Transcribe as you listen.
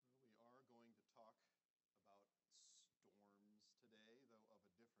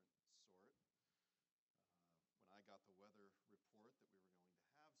report that we were going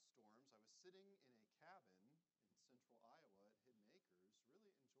to have storms. I was sitting in a cabin in central Iowa at Hidden Acres,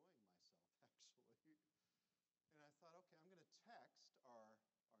 really enjoying myself, actually. And I thought, okay, I'm going to text our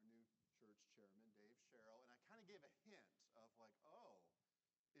new church chairman, Dave Sherrill, and I kind of gave a hint of like, oh,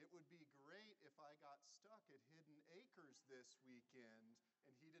 it would be great if I got stuck at Hidden Acres this weekend,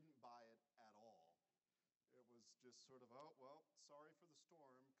 and he didn't buy it at all. It was just sort of, oh, well, sorry for the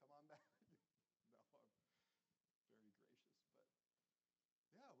storm, come on back. No, I'm very gracious, but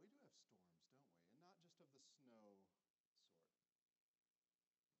yeah, we do have storms, don't we? And not just of the snow sort,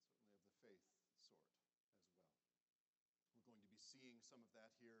 but certainly of the faith sort as well. We're going to be seeing some of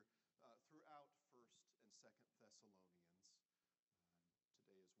that here throughout 1st and 2nd Thessalonians.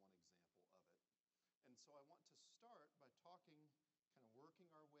 Today is one example of it. And so I want to start by talking, kind of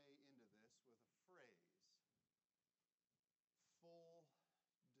working our way into this with a phrase, full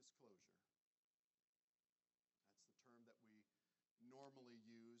disclosure. That's the term that we normally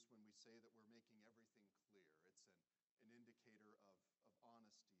use when we say that we're making everything clear. It's an indicator of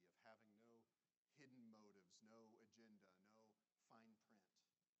honesty, of having no hidden motives, no agenda, no fine print.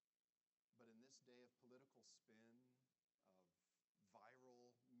 But in this day of political spin, of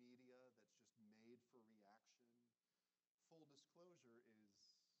viral media that's just made for reaction, full disclosure is,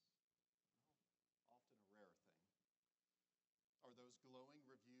 well, often a rare thing. Are those glowing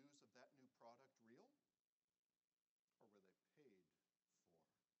reviews of that new product real? Or were they paid for?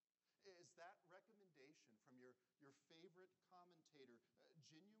 Is that recommendation from your favorite commentator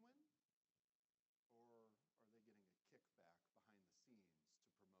genuine? Or are they getting a kickback behind the scenes to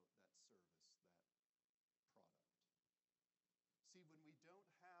promote that service, that product? See, when we don't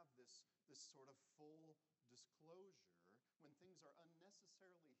have this sort of full disclosure, when things are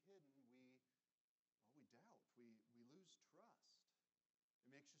unnecessarily hidden, we doubt, we lose trust. It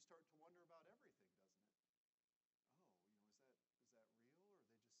makes you start to wonder about everything, doesn't it? Oh, is that real,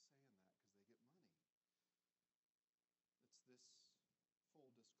 or are they just saying that because they get money? It's this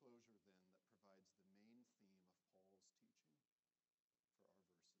full disclosure, then, that provides the main theme of Paul's teaching for our verses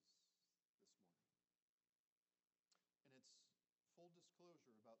this morning. And it's full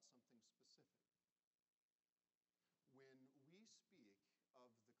disclosure about something specific. When we speak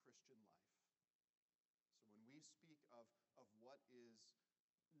of the Christian life, so when we speak of what is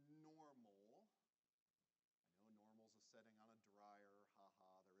normal, I know normal's a setting on a dryer, there is no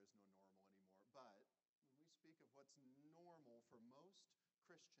normal anymore, but when we speak of what's normal for most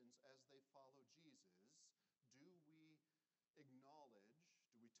Christians as they follow Jesus, do we acknowledge,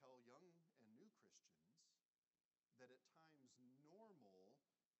 do we tell young and new Christians that at times normal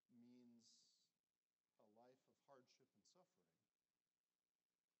means a life of hardship and suffering?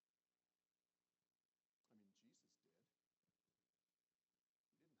 I mean, Jesus did.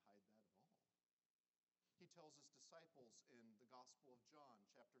 He didn't hide that at all. He tells his disciples in the Gospel of John,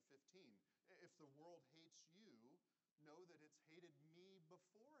 chapter 15, if the world hates you, know that it's hated me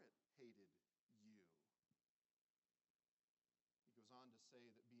before it hated you. He goes on to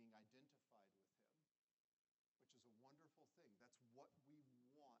say that being identified with him, which is a wonderful thing. That's what we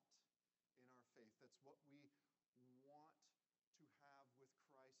want in our faith. That's what we want to have with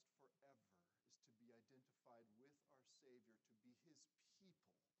Christ forever, is to be identified with our Savior, to be his people.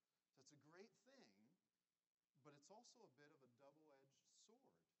 That's a great thing, but it's also a bit of a double-edged sword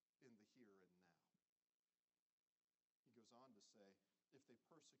in the here and now. He goes on to say, if they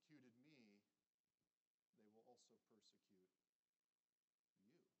persecuted me, they will also persecute you.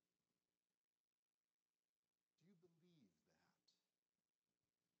 Do you believe that?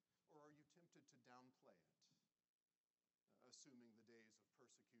 Or are you tempted to downplay it, assuming the days of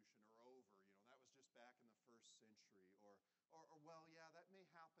persecution are over? That was just back in the 1st century. Or well, yeah, that may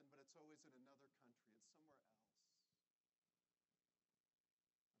happen, but it's always in another country. It's somewhere else.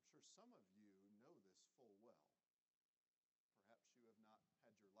 I'm sure some of you know this full well. Perhaps you have not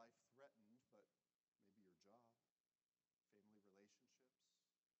had your life threatened, but maybe your job, family relationships,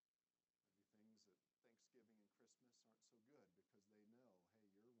 maybe things at Thanksgiving and Christmas aren't so good because they know,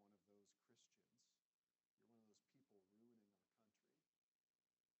 hey, you're one of those Christians.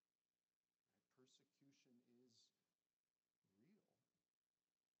 You're one of those people ruining our country. Right? Persecution is real. And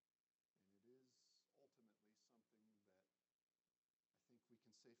it is ultimately something that I think we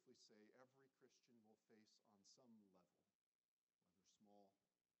can safely say every Christian will face on some level, whether small or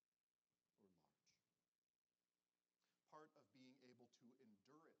large. Part of being able to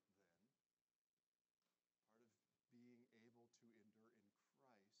endure it, then, part of being able to endure in Christ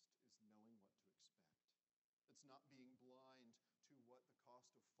is knowing what to expect. It's not being blind to what the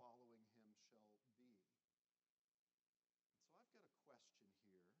cost of following him shall be. And so I've got a question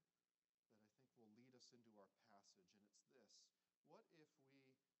here that I think will lead us us into our passage, and it's this. What if we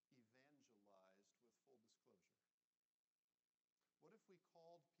evangelized with full disclosure? What if we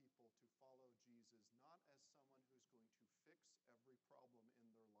called people to follow Jesus not as someone who's going to fix every problem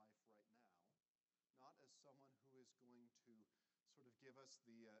in their life right now, not as someone who is going to sort of give us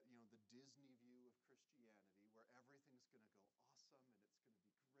the Disney view of Christianity, where everything's going to go awesome and it's going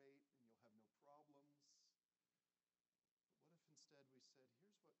to be great and you'll have no problems. But what if instead we said, here's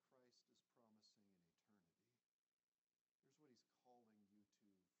what Christ is promising in eternity. Here's what he's calling you to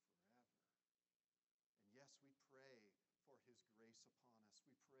forever. And yes, we pray for his grace upon us.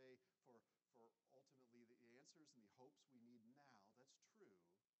 We pray for ultimately the answers and the hopes we need now. That's true.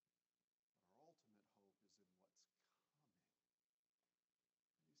 But our ultimate hope is in what's coming.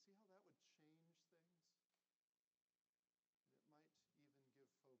 And you see how that would change things? And it might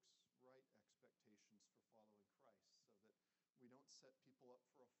even give folks right expectations for following Christ, so that we don't set people up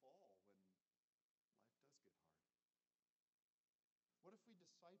for a fall when life does get hard. What if we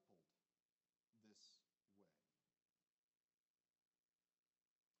discipled this way?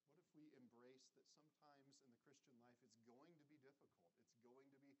 What if we embrace that sometimes in the Christian life it's going to be difficult, it's going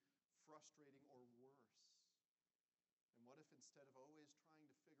to be frustrating or worse? And what if instead of always trying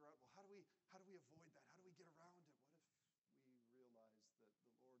to figure out, well, how do we avoid that? How do we get around it? What if we realize that the Lord is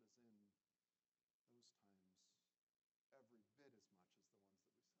in those times every bit as much as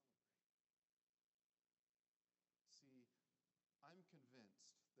the ones that we celebrate? See, I'm convinced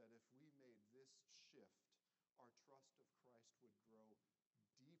that if we made this shift, our trust of Christ would grow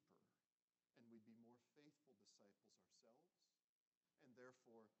deeper, and we'd be more faithful disciples ourselves, and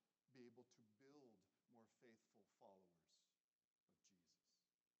therefore be able to build more faithful followers of Jesus.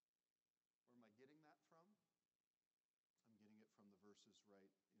 Where am I getting that from? I'm getting it from the verses right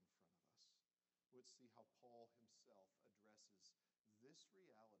in front of us. Let's see how Paul himself addresses this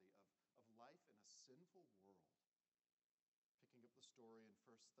reality of life in a sinful world. Picking up the story in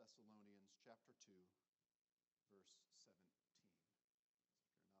 1 Thessalonians chapter 2, verse 17. If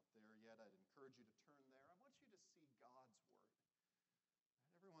you're not there yet, I'd encourage you to turn there. I want you to see God's word.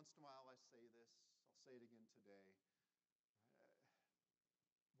 And every once in a while I say this, I'll say it again today.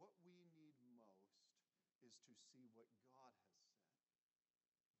 What we need most is to see what God has said.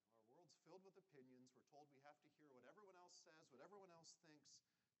 Our world's filled with opinions. We're told we have to hear what everyone else says, what everyone else thinks.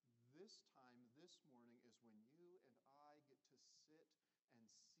 This time, this morning, is when you and I get to sit and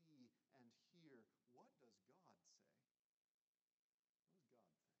see and hear, what does God say? What does God think?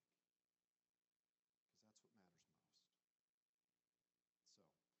 Because that's what matters most.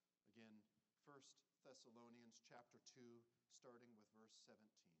 So, again, 1 Thessalonians chapter 2, starting with verse 17.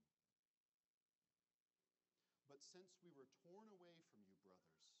 But since we were torn away from you,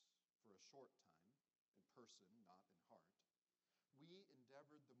 brothers, for a short time, in person, not in heart, we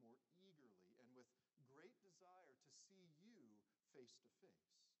endeavored the more eagerly and with great desire to see you face to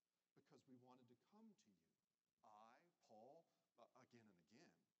face, because we wanted to come to you. I, Paul, again and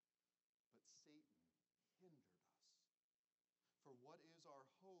again. But Satan hindered us. For what is our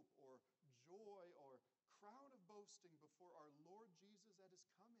hope or joy or crown of boasting before our Lord Jesus at his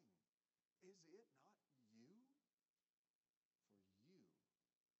coming? Is it not you? For you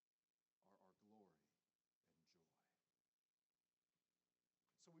are our glory and joy.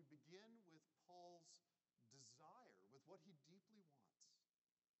 So we begin with Paul's desire, with what he deeply wants.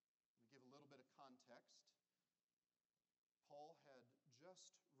 To give a little bit of context, Paul had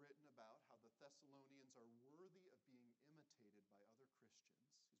just written about how the Thessalonians are worthy of being imitated by other Christians.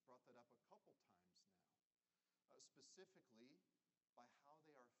 He's brought that up a couple times now, specifically by how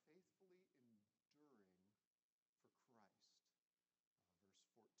they are faithfully enduring for Christ. Verse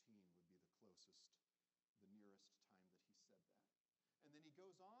 14 would be the closest, the nearest time that he said that. And then he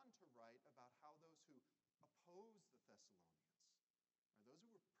goes on to write about how those who oppose the Thessalonians, or those who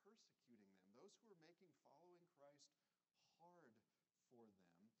were persecuting them, those who were making following Christ hard for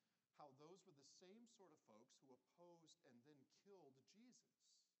them, how those were the same sort of folks who opposed and then killed Jesus,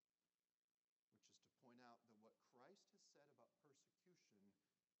 which is to point out that what Christ has said about persecution was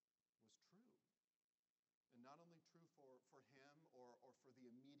true. And not only true for him or for the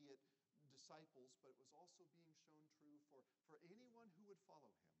immediate disciples, but it was also being shown true for anyone who would follow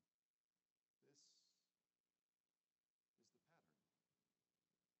him. This is the pattern.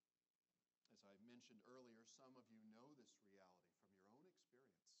 As I mentioned earlier, some of you know this reality from your own experience.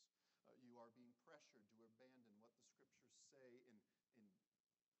 You are being pressured to abandon what the scriptures say in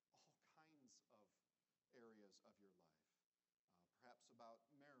all kinds of areas of your life. Perhaps about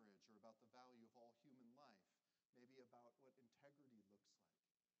marriage or about the value of all human life. Maybe about what integrity looks like.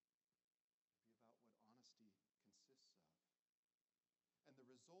 Maybe about what honesty consists of. And the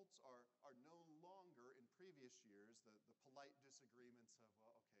results are no longer previous years, the polite disagreements of,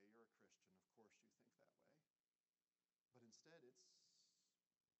 well, okay, you're a Christian, of course you think that way. But instead, it's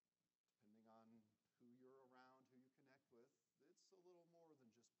depending on who you're around, who you connect with, it's a little more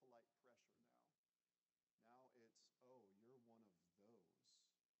than just polite pressure now. Now it's, oh, you're one of those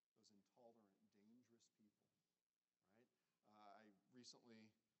intolerant, dangerous people, right? I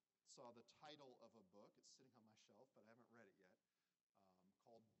recently saw the title of a book. It's sitting on my shelf, but I haven't read it yet,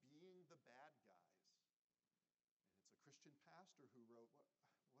 called Being the Bad Guys. And it's a Christian pastor who wrote,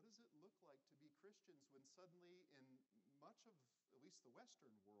 what does it look like to be Christians when suddenly, in much of at least the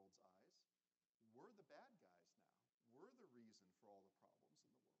Western world's eyes, we're the bad guys now. We're the reason for all the problems in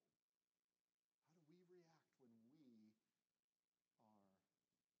the world. How do we react when we are the bad guys?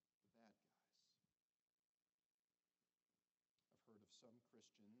 I've heard of some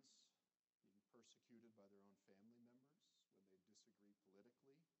Christians being persecuted by their own family members when they disagree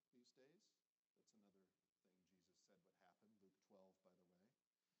politically these days. That's another thing Jesus said would happen, Luke 12, by the way.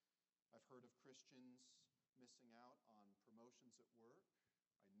 I've heard of Christians missing out on promotions at work.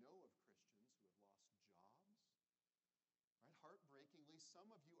 I know of Christians who have lost jobs. Right? Heartbreakingly,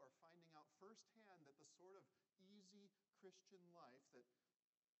 some of you are finding out firsthand that the sort of easy Christian life that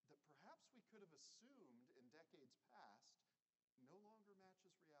perhaps we could have assumed in decades past no longer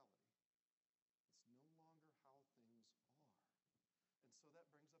matches reality. It's no longer how things are. And so that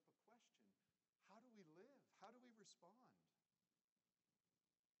brings up a question. How do we live? How do we respond?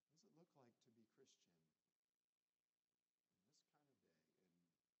 What does it look like to be Christian in this kind of day, in our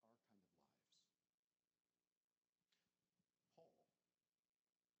kind of lives? Paul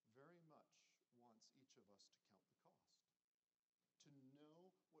very much wants each of us to count the cost, to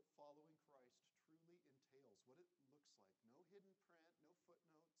know what following Christ truly entails, what it looks like. No hidden print, no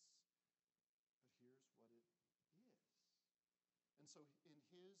footnotes, but here's what it is. And so in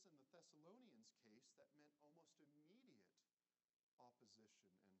his and the Thessalonians' case, that meant almost immediate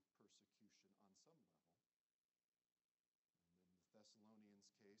opposition and persecution on some level. And in the Thessalonians'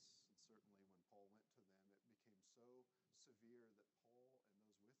 case, and certainly when Paul went to them, it became so severe that Paul and those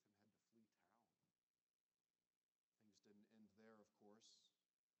with him had to flee town. Things didn't end there, of course.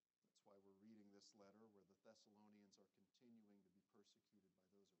 That's why we're reading this letter where the Thessalonians are continuing to be persecuted by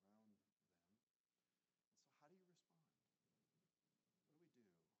those around them. And so how do you respond? What do we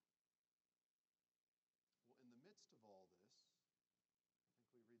do? Well, in the midst of all this, I think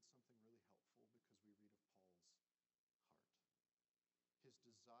we read something really helpful because we read of Paul's heart. His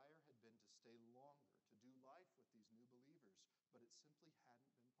desire had been to stay longer, to do life with these new believers, but it simply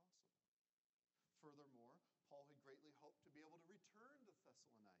hadn't been possible. Furthermore, Paul had greatly hoped to be able to return to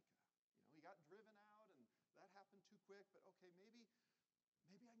Thessalonica. He got driven out, and that happened too quick, but okay, maybe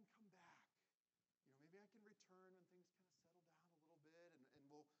I can come back. Maybe I can return when things kind of settle down a little bit, and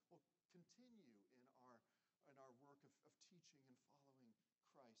we'll continue in our work of teaching and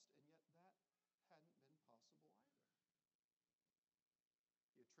following Christ. And yet that hadn't been possible either.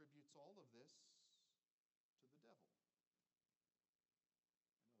 He attributes all of this to the devil. I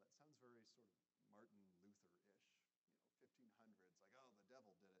know that sounds very sort of Martin Luther-ish, 1500s, like, oh, the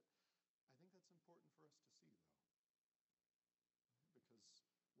devil did it. I think that's important for us to see, though. Because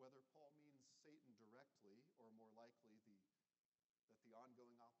whether Paul means Satan directly, or more likely that the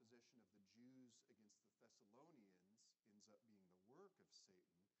ongoing opposition of the Jews against the Thessalonians ends up being the work of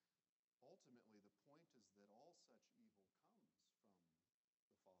Satan, ultimately the point is that all such evil comes from the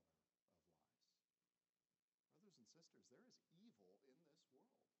father of lies. Brothers and sisters, there is evil in this world,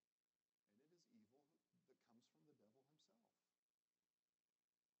 and it is evil that comes from the devil himself.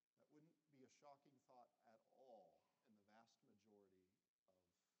 That wouldn't be a shocking thought at all in the vast majority of the world.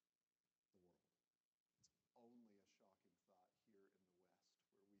 It's only a shocking thought here in the West,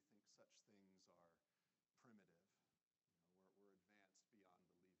 where we think such things are primitive. We're advanced beyond believing such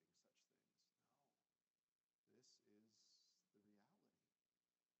things. No, this is the reality.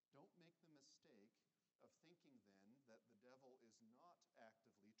 Don't make the mistake of thinking then that the devil is not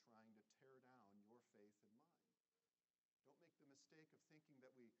actively trying to tear down your faith and mine. Don't make the mistake of thinking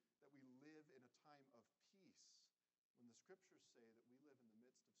that we live in a time of peace when the scriptures say that we live in the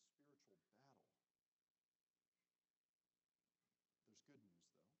midst of spiritual battle. There's good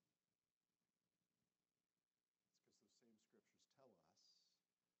news, though. It's because those same scriptures tell us that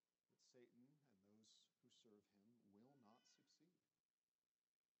Satan and those who serve him will not succeed.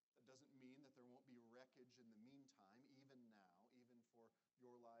 That doesn't mean that there won't be wreckage in the meantime, even now, even for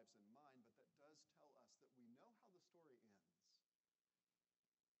your lives and mine, but that does tell us that we know how the story ends,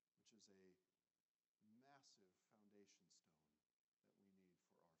 which is a massive foundation stone that we need for our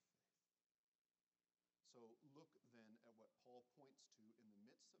faith. So look then at what Paul points to in the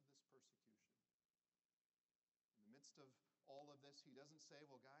midst of this persecution. midst of all of this, he doesn't say,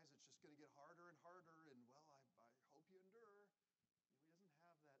 well, guys, it's just going to get harder and harder, and, well, I hope you endure. He doesn't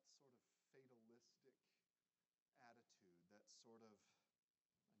have that sort of fatalistic attitude, that sort of,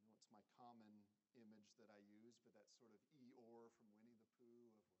 I know it's my common image that I use, but that sort of Eeyore from Winnie the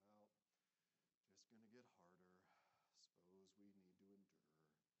Pooh of, well, just going to get harder. Suppose we need to endure.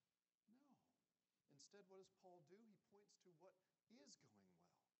 No. Instead, what does Paul do? He points to what is going well.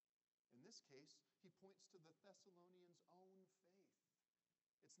 In this case, he points to the Thessalonians' own faith.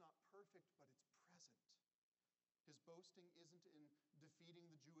 It's not perfect, but it's present. His boasting isn't in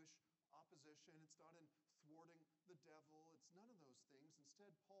defeating the Jewish opposition. It's not in thwarting the devil. It's none of those things.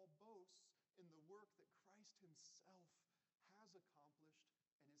 Instead, Paul boasts in the work that Christ himself has accomplished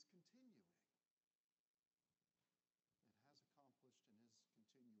and is continuing. And has accomplished and is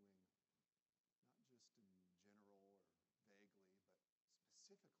continuing, not just in general or vaguely,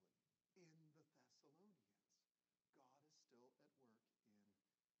 but specifically in the Thessalonians. God is still at work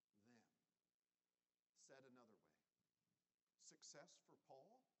in them. Said another way, success for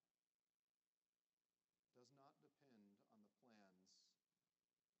Paul does not depend on the plans that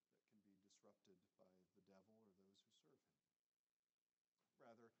can be disrupted by the devil or those who serve him.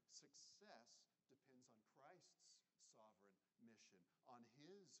 Rather, success depends on Christ's sovereign mission, on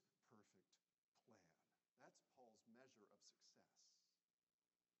his perfect plan. That's Paul's measure of success.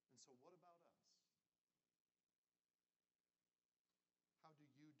 And so what about us? How do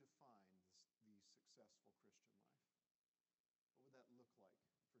you define the successful Christian life? What would that look like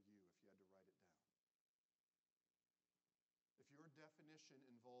for you if you had to write it down? If your definition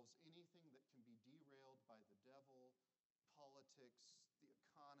involves anything that can be derailed by the devil, politics, the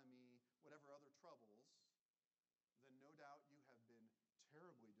economy, whatever other troubles, then no doubt you have been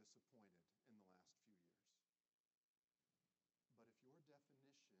terribly disappointed in the last few years. But if your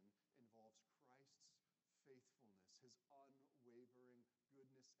definition involves Christ's faithfulness, his unwavering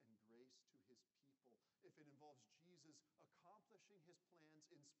goodness and grace to his people, if it involves Jesus accomplishing his plans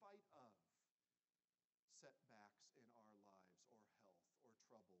in spite of setbacks in our lives or health or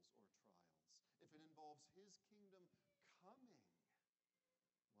troubles or trials, if it involves his kingdom coming,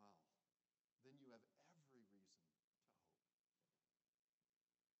 well, then you have every reason to hope.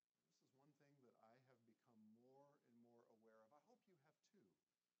 This is one thing that I have become more and more aware of. I hope you have too.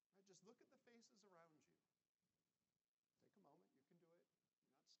 Right? Just look at the faces around you. Take a moment. You can do it.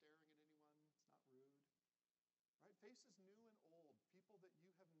 You're not staring at anyone. It's not rude. Right? Faces new and old. People that you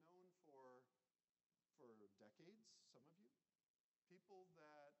have known for decades, some of you. People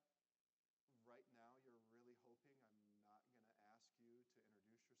that right now you're really hoping I'm not going to ask you to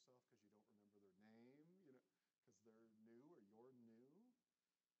introduce yourself because you don't remember their name, because they're new or you're new.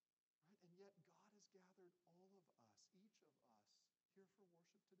 Right? And yet God has gathered all of us, each of us, here for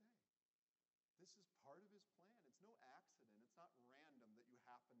worship today. This is part of his plan. It's no accident. It's not random that you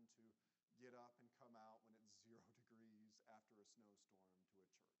happen to get up and come out when it's 0 degrees after a snowstorm to a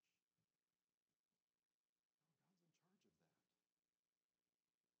church. He's at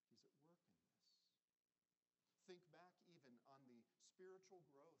work in this. Think back even on the spiritual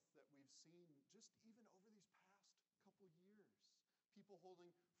growth that we've seen just even over these past couple years. People holding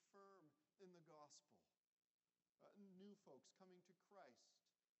firm in the gospel. New folks coming to Christ.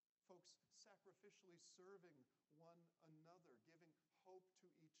 Folks sacrificially serving one another, giving hope to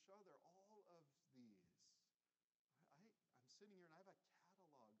each other. All of these. I'm sitting here and I have a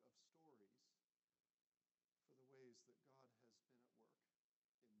catalog of stories for the ways that God has been at work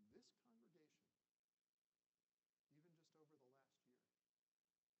in this congregation, even just over the last year.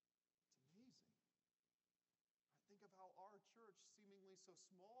 It's amazing. Think of how our church, seemingly so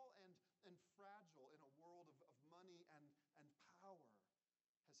small and fragile in a world of money and power,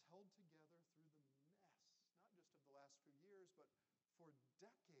 has held together through the mess, not just of the last few years, but for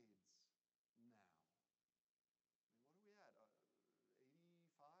decades now. I mean, what are we at?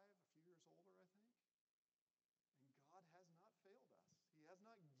 85, a few years older, I think? And God has not failed us. He has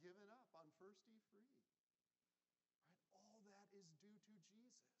not given up on First E Free. Right? All that is due to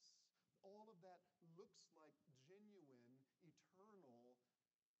Jesus. All of that looks like genuine, eternal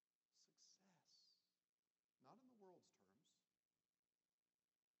success. Not in the world's terms, but on God's.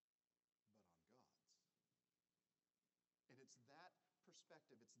 And it's that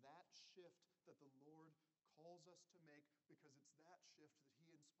perspective, it's that shift that the Lord calls us to make, because it's that shift that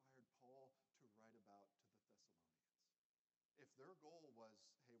he inspired Paul to write about to the Thessalonians. If their goal was,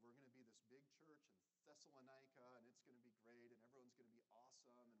 hey, we're going to be this big church in Thessalonica, and it's going to be great, and everyone's going to be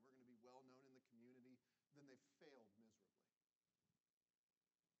awesome, and we're going to be well known in the community, then they failed miserably.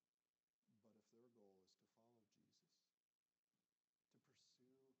 But if their goal is to follow Jesus, to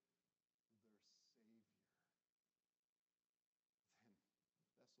pursue their Savior,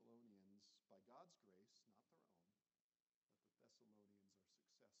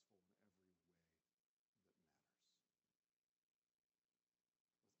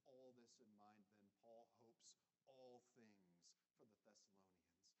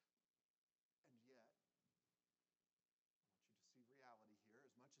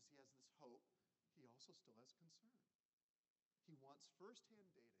 hope, he also still has concern. He wants firsthand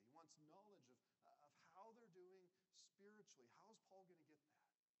data. He wants knowledge of how they're doing spiritually. How is Paul going to get that?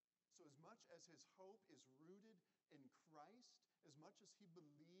 So as much as his hope is rooted in Christ, as much as he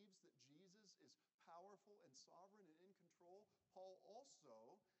believes that Jesus is powerful and sovereign and in control, Paul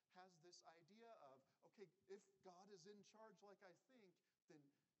also has this idea of, okay, if God is in charge like I think,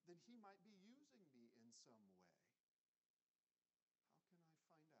 then he might be using me in some way. How can I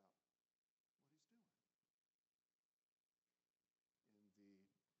find out what he's doing?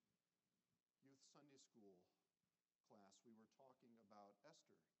 In the youth Sunday school class, we were talking about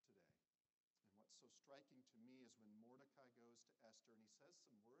Esther today. And what's so striking to me is when Mordecai goes to Esther and he says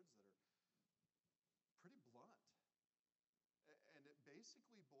some words that are pretty blunt. And it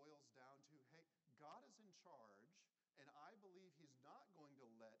basically boils down to, hey, God is in charge, and I believe he's not going to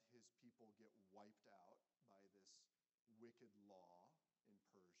let his people get wiped out by this wicked law in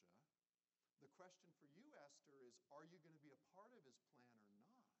Persia. The question for you, Esther, is are you going to be a part of his plan or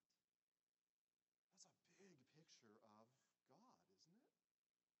not? That's a big picture of God, isn't it?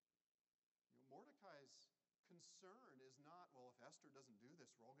 Mordecai's concern is not, well, if Esther doesn't do this,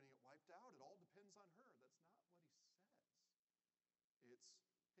 we're all going to get wiped out. It all depends on her. That's not what he says. It's,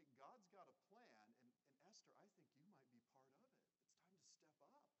 hey, God's got a plan, and Esther, I think you might be part of it. It's time to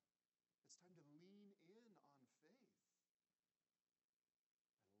step up. It's time to lean in on faith. I love that picture.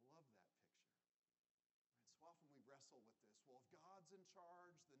 Right? So often we wrestle with this. Well, if God's in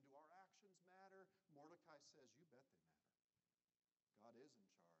charge, then do our actions matter? Mordecai says, you bet they matter. God is in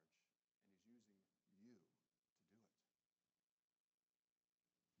charge, and he's using you to do it.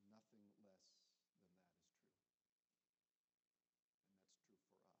 Nothing less than that is true. And that's true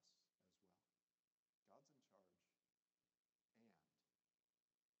for us as well. God's in charge, and part of his plans include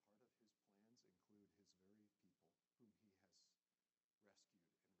his very people whom he has rescued and redeemed and is seeing safely home.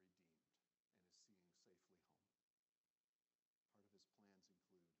 Part of his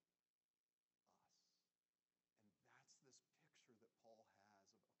plans include us. And that's this picture that Paul has of,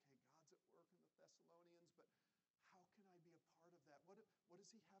 okay, God's at work in the Thessalonians, but how can I be a part of that? What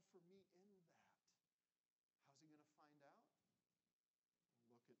does he have for me in that? How's he going to find out?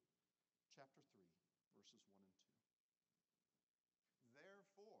 We'll look at chapter 3, verses 1 and 2.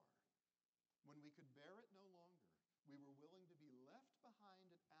 Therefore, when we could bear it no longer, we were willing to be left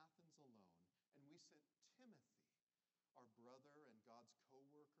behind at Athens alone, and we sent Timothy, our brother and God's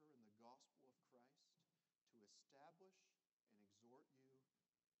co-worker in the gospel of Christ, to establish and exhort you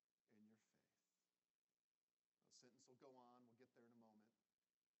in your faith. The sentence will go on. We'll get there in a moment.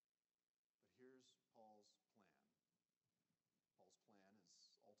 But here's Paul's plan. Paul's plan is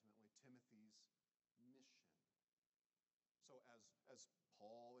ultimately Timothy's mission. So as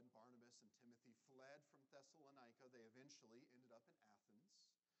Paul and Barnabas and Timothy fled from Thessalonica, they eventually ended up in Athens.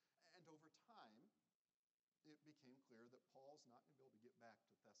 And over time, it became clear that Paul's not going to be able to get back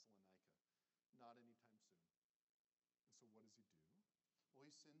to Thessalonica, not anytime soon. And so what does he do? Well,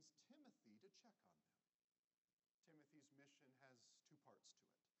 he sends Timothy to check on them. Timothy's mission has two parts to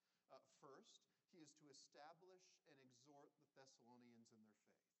it. First, he is to establish and exhort the Thessalonians in their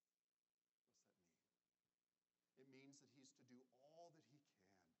faith. What's that mean? It means that he's to do all that he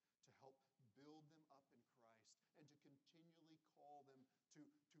can to help build them up in Christ and to continually call them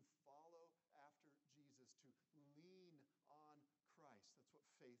to follow after Jesus, to lean on Christ. That's what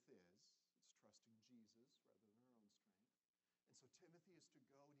faith is. It's trusting Jesus rather than our own strength. And so Timothy is to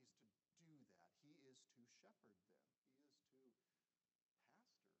go and he's to do that. He is to shepherd them. He is to pastor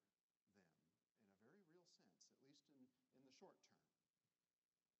them in a very real sense, at least in the short term.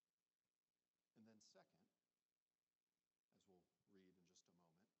 And then second, as we'll read in just a moment,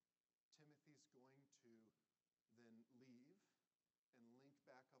 Timothy's going to then leave and link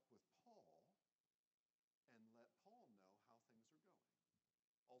back up with Paul and let Paul know how things are going.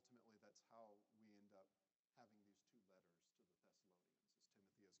 Ultimately, that's how we end up having these two letters to the Thessalonians. As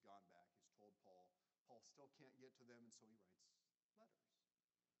Timothy has gone back, he's told Paul still can't get to them, and so he writes letters.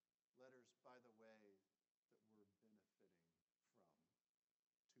 Letters, by the way, that we're benefiting from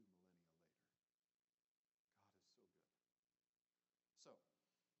 2 millennia later. God is so good. So,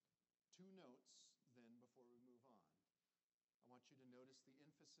 2 notes then before we move on. I want you to notice the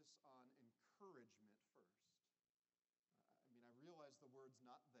emphasis on encouragement first. I realize the word's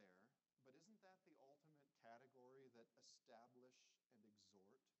not there, but isn't that the ultimate category that establish and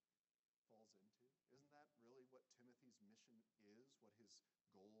exhort falls into? Isn't that really what Timothy's mission is, what his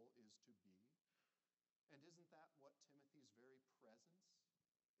goal is to be? And isn't that what Timothy's very presence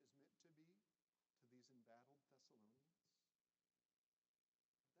is meant to be to these embattled Thessalonians?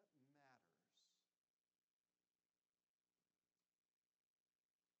 That matters.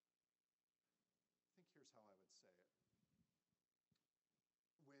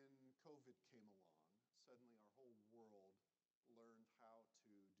 world learned how to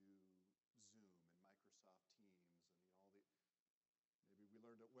do Zoom and Microsoft Teams and all the, maybe we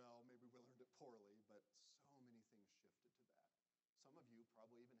learned it well, maybe we learned it poorly, but so many things shifted to that. Some of you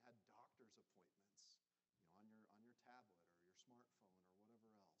probably even had doctor's appointments, on your tablet or your smartphone or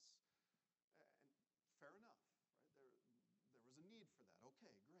whatever else. And fair enough, right? There was a need for that.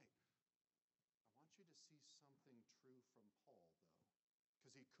 Okay, great. I want you to see something true from Paul, though,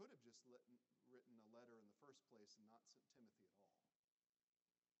 because he could have just written a letter in the first place and not sent Timothy at all.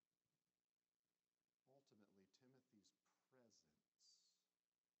 Ultimately, Timothy's presence is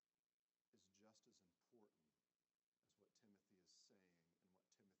just as important as what Timothy is saying and what Timothy is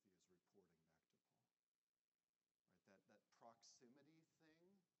reporting back to Paul. Right? That proximity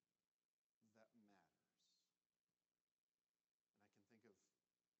thing, that matters. And I can think of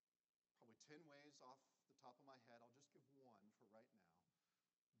probably 10 ways off the top of my head. I'll just give one for right now.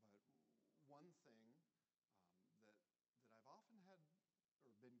 But one thing that I've often had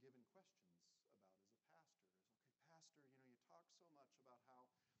or been given questions about as a pastor is, okay, pastor, you talk so much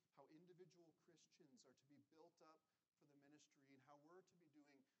about how individual Christians are to be built up for the ministry and how we're to be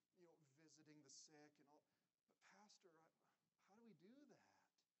doing, visiting the sick and all. But pastor, how do we do that?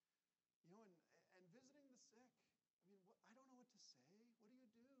 And visiting the sick, I don't know what to say. What do? You're sitting there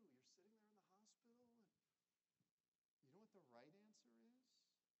in the hospital and you know what the right answer is?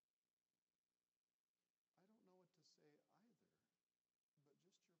 I don't know what to say either, but just your presence matters.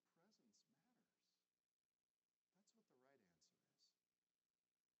 That's what the right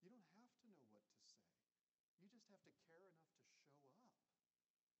answer is. You don't have to know what to say. You just have to care enough to show up.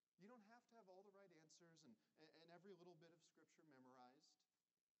 You don't have to have all the right answers and every little bit of scripture memorized.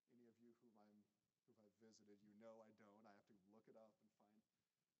 Any of you who I've visited, I don't. I have to look it up and find.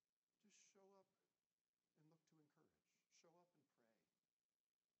 Just show up and look to encourage. Show up and pray. That matters.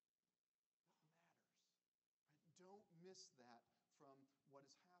 Right? Don't miss that from what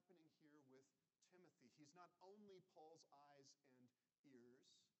is happening here with Timothy. He's not only Paul's eyes and ears.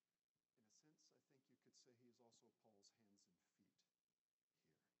 In a sense, I think you could say he is also Paul's hands and feet here.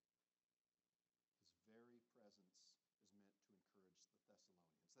 His very presence is meant to encourage the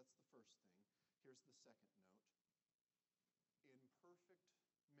Thessalonians. That's the first thing. Here's the second note. Imperfect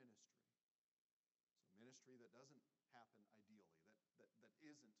ministry. So ministry that doesn't happen ideally, that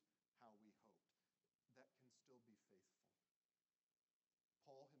isn't how we hoped, that can still be faithful.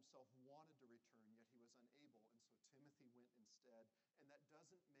 Paul himself wanted to return, yet he was unable, and so Timothy went instead. And that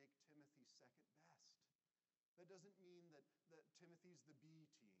doesn't make Timothy second best. That doesn't mean that Timothy's the B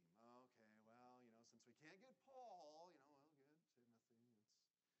team. Okay, well, since we can't get Paul, we'll get Timothy.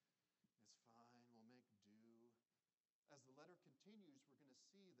 It's fine. We'll make do. As the letter continues, we're going to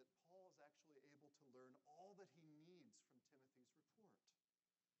see that Paul is actually able to learn all that he needs from Timothy's report.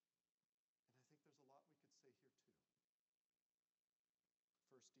 And I think there's a lot we could say here too.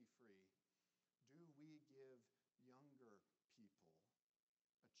 First, free. Do we give younger people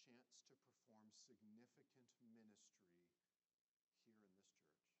a chance to perform significant ministry here in this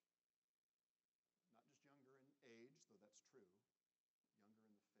church? Not just younger in age, though that's true, younger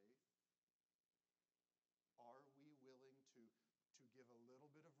in the faith. Are we willing to give a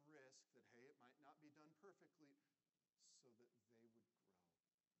little bit of risk that, hey, it might not be done perfectly so that they would grow?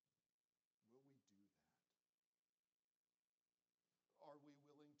 Will we do that? Are we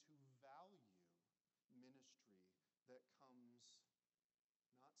willing to value ministry that comes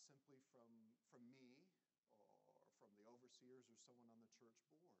not simply from me or from the overseers or someone on the church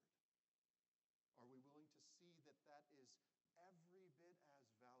board? Are we willing to see that is every bit as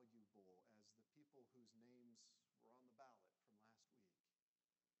valuable as the people whose names were on the ballot from last week?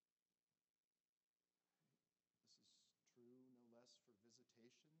 This is true no less for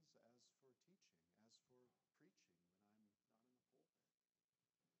visitations as for teaching, as for preaching when I'm not in the pulpit.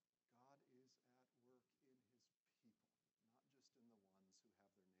 God is at work in his people, not just in the ones who have their name on the sign out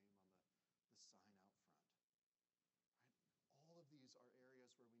front. Right? All of these are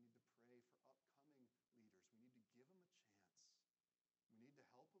areas where we need to pray for upcoming leaders. We need to give them a chance. We need to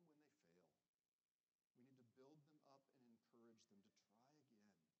help them when they fail. We need to build them up and encourage them to try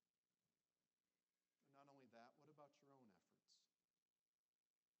again. And not only that, what about your own efforts?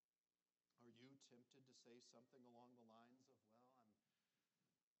 Are you tempted to say something along the lines of,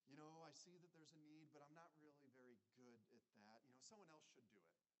 well, I see that there's a need, but I'm not really very good at that. Someone else should do it.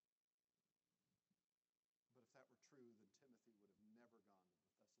 But if that were true, then Timothy would have never gone to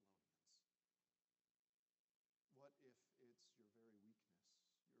the Thessalonians. What if it's your very weakness,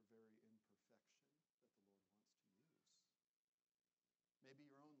 your very imperfection that the Lord wants to use? Maybe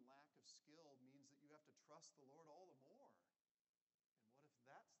your own lack of skill means that you have to trust the Lord all the more. And what if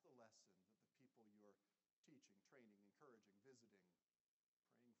that's the lesson that the people you're teaching, training, encouraging, visiting,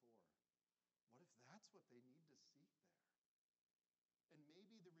 praying for. What if that's what they need to seek there? And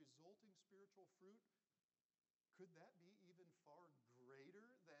maybe the resulting spiritual fruit, could that be even far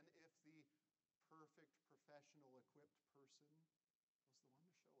greater than if the perfect, professional, equipped person was the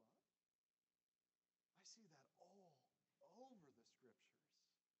one to show up? I see that all over the Scriptures.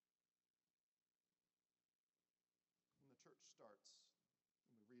 When the church starts,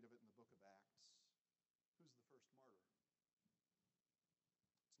 and we read of it in the book of Acts, who's the first martyr?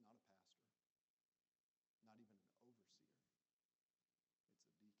 It's not a pastor, not even an overseer. It's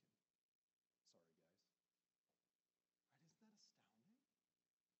a deacon. Sorry, guys. Right? Isn't that astounding?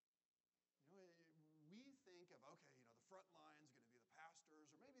 We think of, okay, the front line's going to be the pastors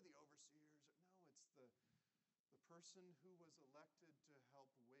or maybe the overseers. No, it's the person who was elected to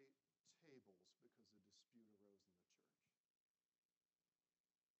help wait tables because a dispute arose in the church.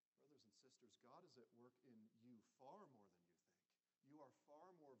 Brothers and sisters, God is at work in you far more than you think. You are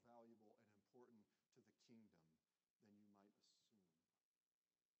far more valuable and important to the kingdom than you might assume.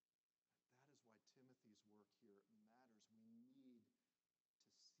 That is why Timothy's work here matters. We need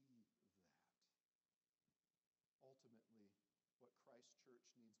to see that. Ultimately, what Christ Church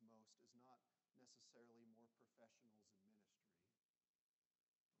needs most is not necessarily more professionals in ministry.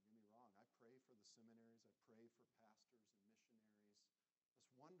 Don't get me wrong, I pray for the seminaries, I pray for pastors and missionaries.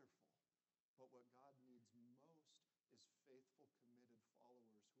 That's wonderful. But what God needs most is faithful, committed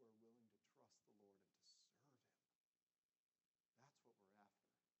followers who are willing to trust the Lord and to serve Him. That's what we're after.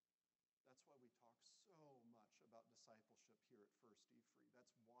 That's why we talk so much about discipleship here at First Eve Free.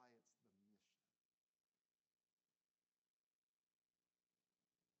 That's why it's the mission.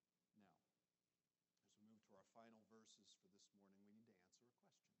 Now, as we move to our final verses for this morning, we need to answer a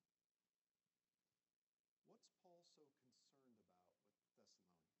question. What's Paul so concerned about with the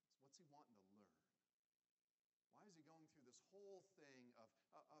Thessalonians? What's he wanting to learn? Why is he going through this whole thing of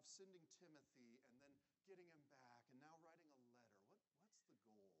sending Timothy and then getting him back and now writing a letter? What's the goal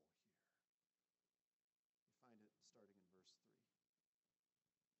here? You find it starting in verse 3.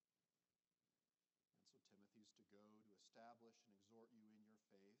 And so Timothy's to go to establish and exhort you in your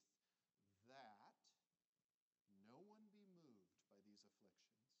faith, that no one be moved by these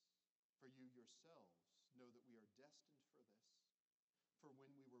afflictions. For you yourselves know that we are destined for this. For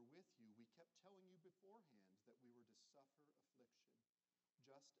when we were with you, we kept telling you beforehand that we were to suffer affliction,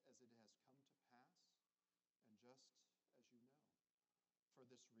 just as it has come to pass, and just as you know. For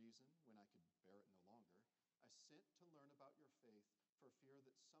this reason, when I could bear it no longer, I sent to learn about your faith, for fear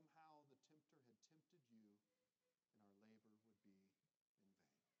that somehow the tempter had tempted you, and our labor would be in vain.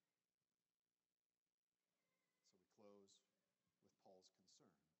 So we close with Paul's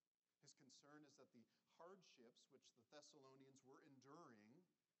concern. His concern is that the hardships which the Thessalonians were enduring,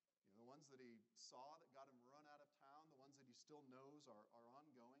 the ones that he saw that got him run out of town, the ones that he still knows are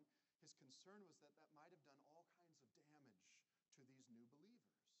ongoing, his concern was that might have done all kinds of damage to these new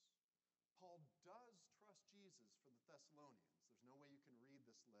believers. Paul does trust Jesus for the Thessalonians. There's no way you can read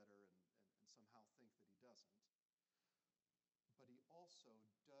this letter and somehow think that he doesn't. But he also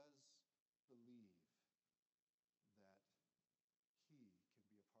does believe that he can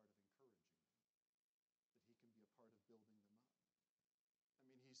be a part of encouraging them, that he can be a part of building them up. I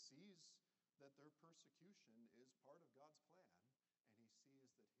mean, he sees that their persecution is part of God's plan, and he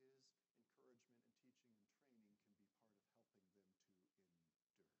sees that his encouragement and teaching and training can be part of helping them to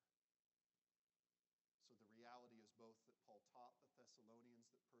endure. So the reality is both that Paul taught the Thessalonians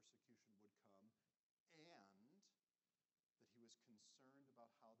that persecution would come, and that he was concerned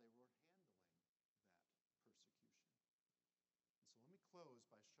about how they were handling that persecution. And so let me close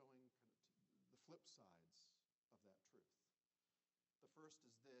by showing the flip sides of that truth. The first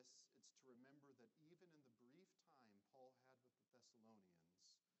is this: it's to remember that even in the brief time Paul had with the Thessalonians,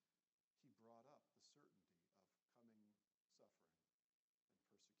 he brought up the certainty of coming suffering and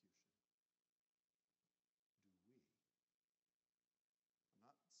persecution. Do we? I'm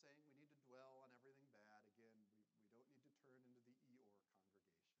not saying we need to dwell on everything bad. Again, we don't need to turn into the Eeyore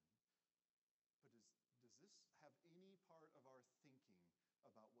congregation. But does this have any part of our thinking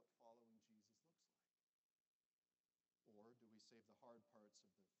about what following Jesus looks like? Or do we save the hard parts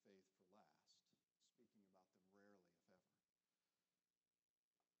of the faith for last, speaking about them rarely, if ever?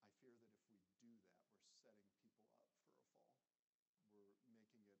 I fear that if we do that, we're setting people up for a fall. We're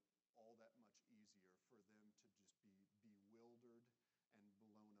making it all that much easier for them to just be bewildered and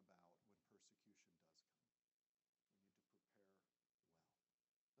blown about when persecution does come. We need to prepare well.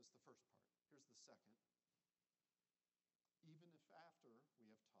 That's the first part. Here's the second. Even if after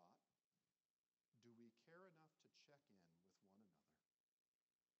we have taught, do we care enough to check in with one another?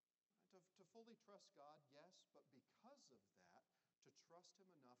 To fully trust God, yes, but because of that, to trust him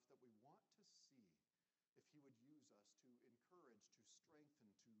enough that we want to see if he would use us to encourage, to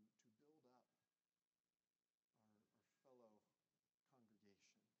strengthen, to build up our fellow congregation.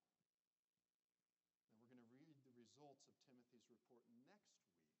 Now we're going to read the results of Timothy's report next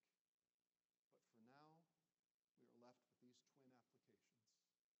week, but for now, we are left with these twin applications.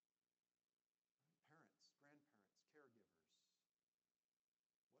 Parents, grandparents, caregivers,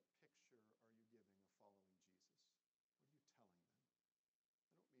 what picture are you giving of following Jesus? What are you telling them?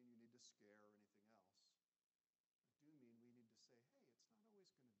 I don't mean you need to scare or anything else. I do mean we need to say, hey, it's not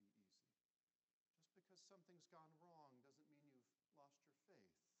always going to be easy. Just because something's gone wrong doesn't mean you've lost your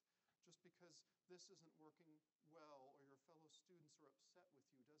faith. Just because this isn't working well or your fellow students are upset with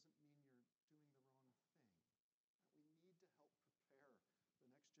you doesn't mean you're doing the wrong thing. We need to help prepare the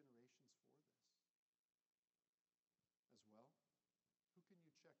next generations for this. As well, who can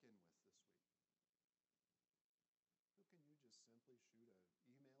you check in with this week? Who can you just simply shoot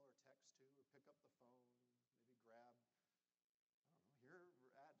an email or text to or pick up the phone, maybe grab, I don't know, here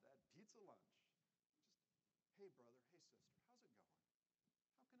we're at pizza lunch. Just, hey brother, hey sister, how's it going?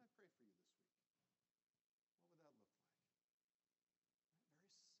 How can I pray for you this week? What would that look like? Very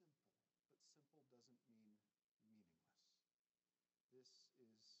simple, but simple doesn't mean meaningless. This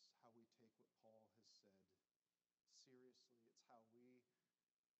is how we take what Paul has said seriously. It's how we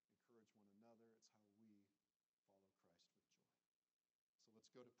encourage one another. It's how we follow Christ with joy. So let's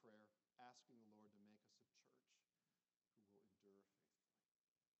go to prayer, asking the Lord to make us a church who will endure faithfully.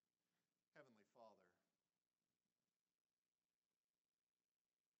 Heavenly Father,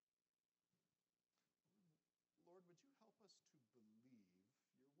 Lord, would you help us to believe your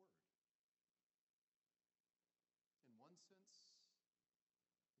word? In one sense,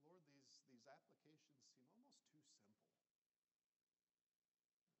 Lord, these applications seem almost too simple.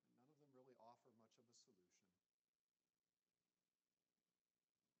 None of them really offer much of a solution.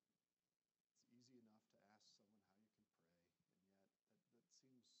 It's easy enough to ask someone how you can pray, and yet that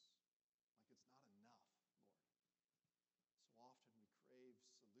seems like it's not enough, Lord. So often we crave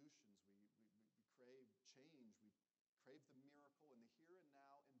solutions, we crave change, we crave the miracle in the here and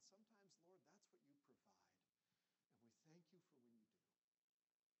now, and sometimes, Lord, that's what you provide. And we thank you for when you do.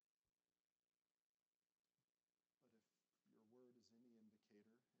 But if your word is any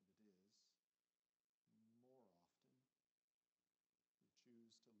indicator, and it is, more often you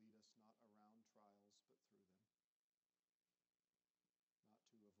choose to lead us not around trials, but through them. Not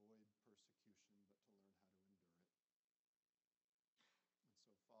to avoid persecution, but to learn how to endure it. And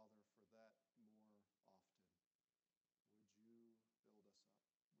so, Father, for that more often, would you build us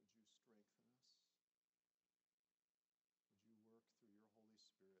up? Would you strengthen us? Would you work through your Holy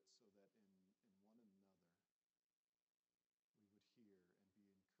Spirit so that in one another we would hear and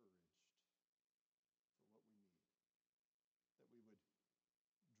be encouraged for what we need? That we would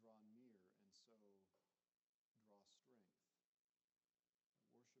draw near and so draw strength by worshiping you together,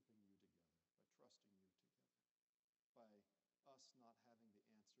 by trusting you together, by us not having the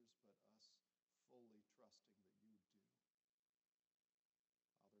answers, but us fully trusting that you do.